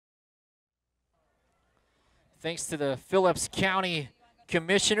Thanks to the Phillips County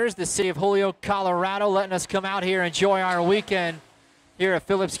Commissioners, the City of Holyoke, Colorado, letting us come out here and enjoy our weekend here at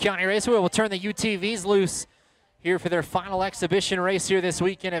Phillips County Raceway. We'll turn the UTVs loose here for their final exhibition race here this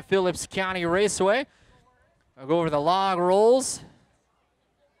weekend at Phillips County Raceway. I'll go over the log rolls.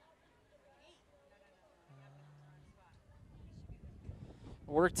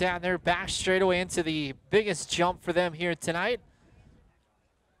 Work down their back straightaway into the biggest jump for them here tonight.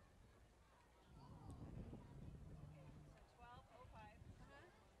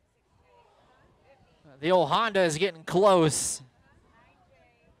 The old Honda is getting close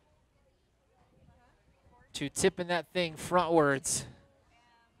to tipping that thing frontwards.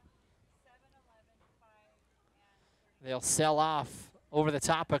 They'll sell off over the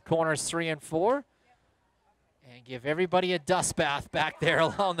top of corners 3 and 4 and give everybody a dust bath back there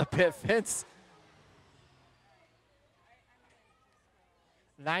along the pit fence.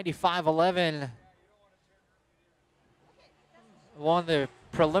 95-11 won the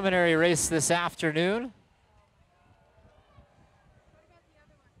preliminary race this afternoon.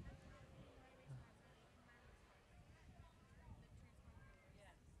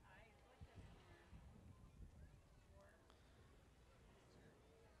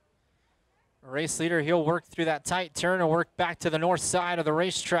 Race leader, he'll work through that tight turn and work back to the north side of the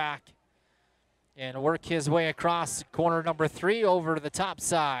racetrack and work his way across corner number 3 over to the top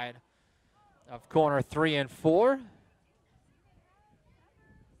side of corner 3 and 4.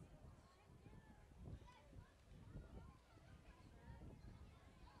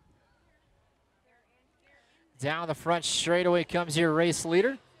 Down the front straightaway comes your race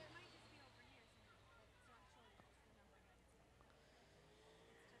leader.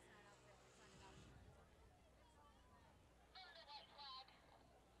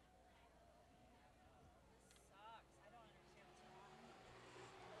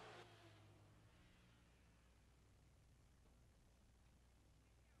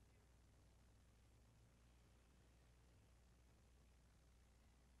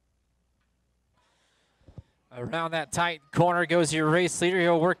 Around that tight corner goes your race leader.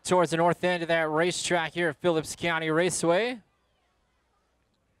 He'll work towards the north end of that racetrack here at Phillips County Raceway.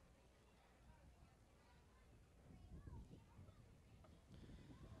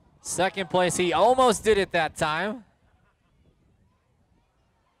 Second place, he almost did it that time.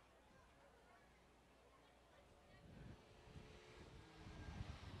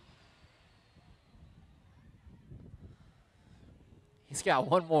 He's got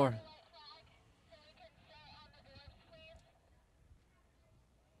one more.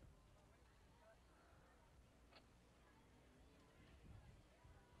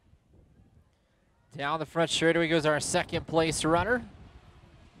 Down the front straightaway goes our second place runner.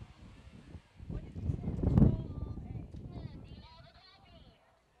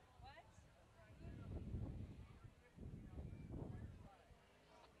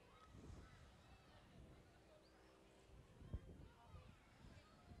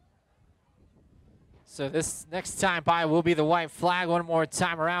 So this next time by will be the white flag one more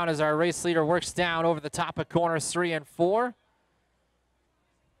time around as our race leader works down over the top of corners 3 and 4.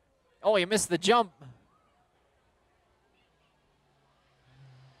 Oh, he missed the jump.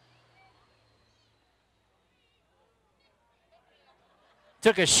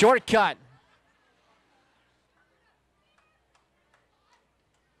 Took a shortcut.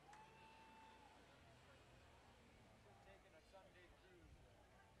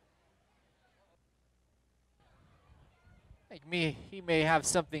 He may have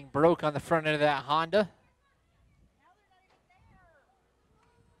something broke on the front end of that Honda.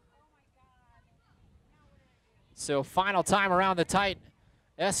 So final time around the tight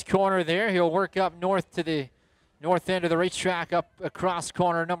S corner there. He'll work up north to the north end of the racetrack up across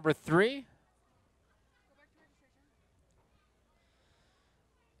corner number 3.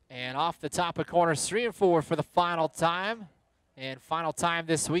 And off the top of corners 3 and 4 for the final time. And final time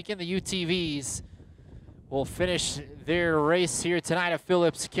this weekend, the UTVs will finish their race here tonight at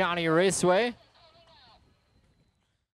Phillips County Raceway.